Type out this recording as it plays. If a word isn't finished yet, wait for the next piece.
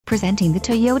presenting the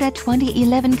Toyota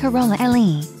 2011 Corolla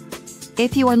LE.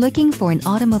 If you are looking for an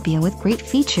automobile with great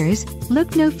features,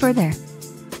 look no further.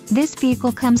 This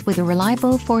vehicle comes with a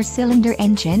reliable 4-cylinder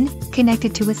engine,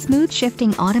 connected to a smooth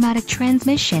shifting automatic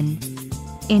transmission.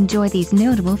 Enjoy these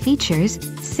notable features: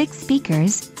 6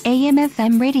 speakers,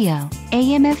 AM/FM radio,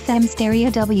 AM/FM stereo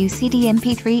WCD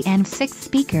MP3 and 6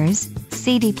 speakers,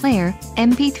 CD player,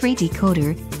 MP3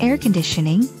 decoder, air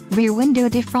conditioning, rear window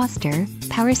defroster,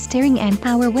 power steering and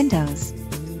power windows.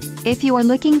 If you are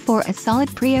looking for a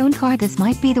solid pre-owned car, this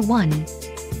might be the one.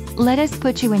 Let us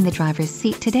put you in the driver's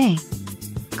seat today.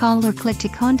 Call or click to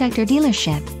contact our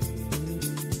dealership.